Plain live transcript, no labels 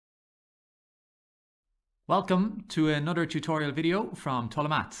Welcome to another tutorial video from Tulla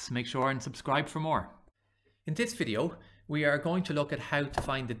Maths. Make sure and subscribe for more. In this video, we are going to look at how to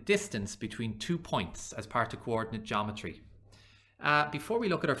find the distance between 2 points as part of coordinate geometry. Before we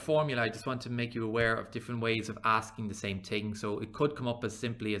look at our formula, I just want to make you aware of different ways of asking the same thing. So it could come up as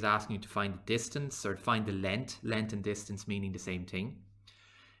simply as asking you to find the distance or find the length and distance meaning the same thing.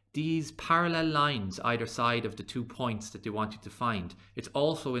 These parallel lines either side of the 2 points that they want you to find, it's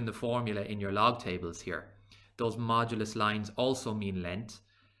also in the formula in your log tables here. Those modulus lines also mean length.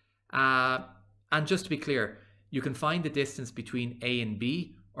 And just to be clear, you can find the distance between A and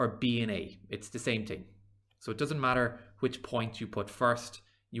B or B and A. It's the same thing. So it doesn't matter which point you put first,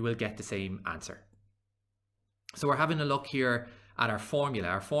 you will get the same answer. So we're having a look here at our formula.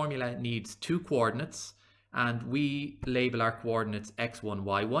 Our formula needs 2 coordinates, and we label our coordinates x1,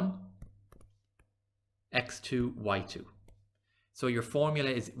 y1, x2, y2. So your formula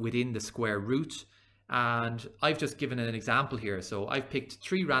is within the square root. And I've just given an example here. So I've picked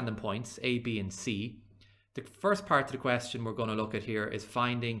 3 random points, A, B, and C. The first part of the question we're going to look at here is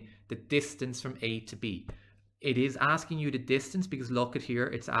finding the distance from A to B. It is asking you the distance because look at here,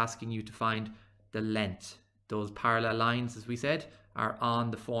 it's asking you to find the length. Those parallel lines, as we said, are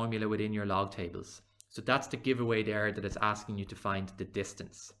on the formula within your log tables. So that's the giveaway there, that it's asking you to find the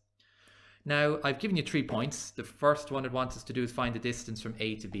distance. Now, I've given you 3 points. The first one it wants us to do is find the distance from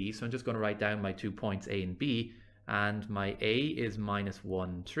A to B. So I'm just going to write down my 2 points, A and B. And my A is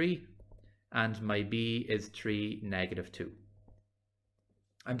 -1, 3. And my B is 3, -2.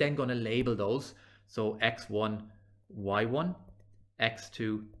 I'm then going to label those. So x1, y1,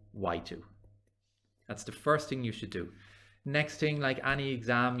 x2, y2. That's the first thing you should do. Next thing, like any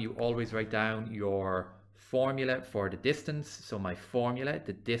exam, you always write down your formula for the distance. So my formula,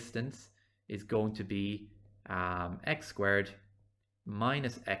 the distance, is going to be x squared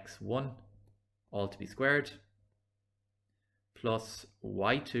minus x1 all to be squared plus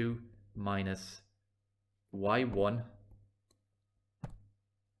y2 minus y1,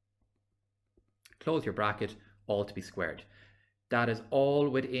 close your bracket, all to be squared. That is all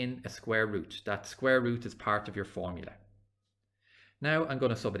within a square root. That square root is part of your formula. Now I'm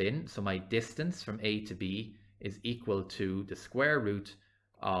going to sub it in. So my distance from A to B is equal to the square root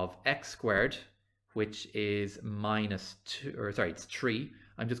of x squared, which is it's 3.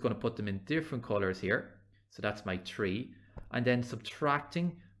 I'm just going to put them in different colors here. So that's my 3. And then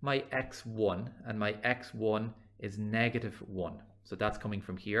subtracting my x1, and my x1 is -1. So that's coming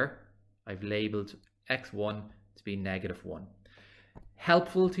from here. I've labeled x1 to be -1.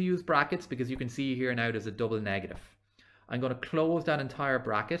 Helpful to use brackets because you can see here now there's a double negative. I'm going to close that entire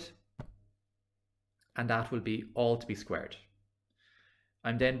bracket, and that will be all to be squared.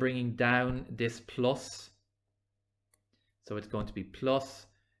 I'm then bringing down this plus. So it's going to be plus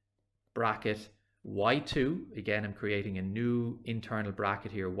bracket y2. Again, I'm creating a new internal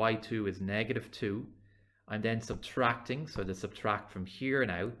bracket here. y2 is -2. I'm then subtracting. So the subtract from here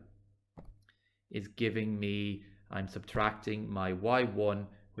now is giving me, I'm subtracting my y1,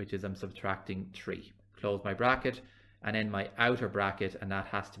 which is I'm subtracting 3. Close my bracket, and then my outer bracket, and that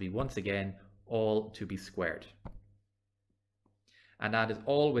has to be once again all to be squared. And that is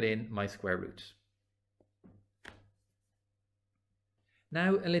all within my square root.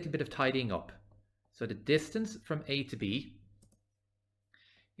 Now a little bit of tidying up. So the distance from A to B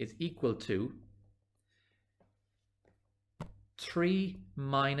is equal to 3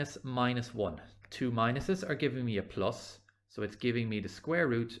 minus -1. 2 minuses are giving me a plus. So it's giving me the square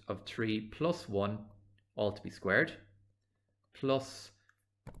root of 3 plus 1 all to be squared, plus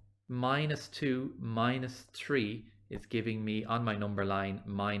 -2 minus 3 is giving me on my number line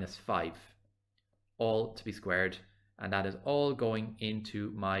 -5 all to be squared, and that is all going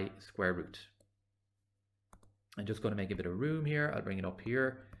into my square root. I'm just going to make a bit of room here. I'll bring it up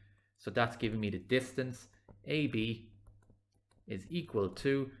here. So that's giving me the distance AB is equal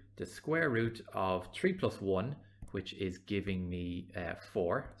to the square root of 3 plus 1, which is giving me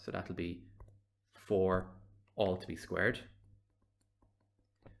 4. So that'll be 4 all to be squared,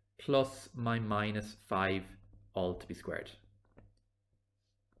 plus my -5 all to be squared.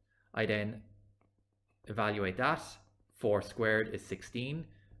 I then evaluate that. 4 squared is 16.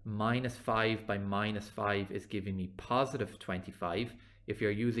 -5 by -5 is giving me +25. If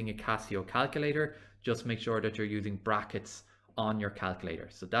you're using a Casio calculator, just make sure that you're using brackets on your calculator.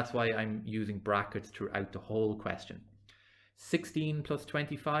 So that's why I'm using brackets throughout the whole question. 16 plus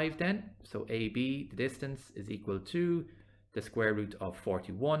 25 then. So AB, the distance, is equal to the square root of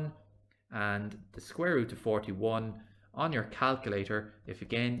 41. And the square root of 41 on your calculator, if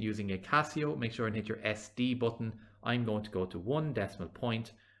again using a Casio, make sure and hit your SD button. I'm going to go to 1 decimal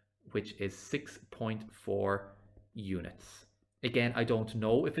point, which is 6.4 units. Again, I don't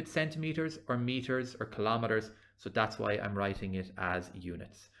know if it's centimeters or meters or kilometers, so that's why I'm writing it as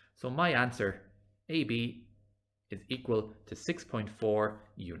units. So my answer, AB, is equal to 6.4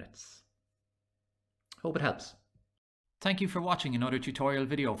 units. Hope it helps. Thank you for watching another tutorial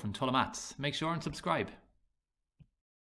video from Tulla Maths. Make sure and subscribe.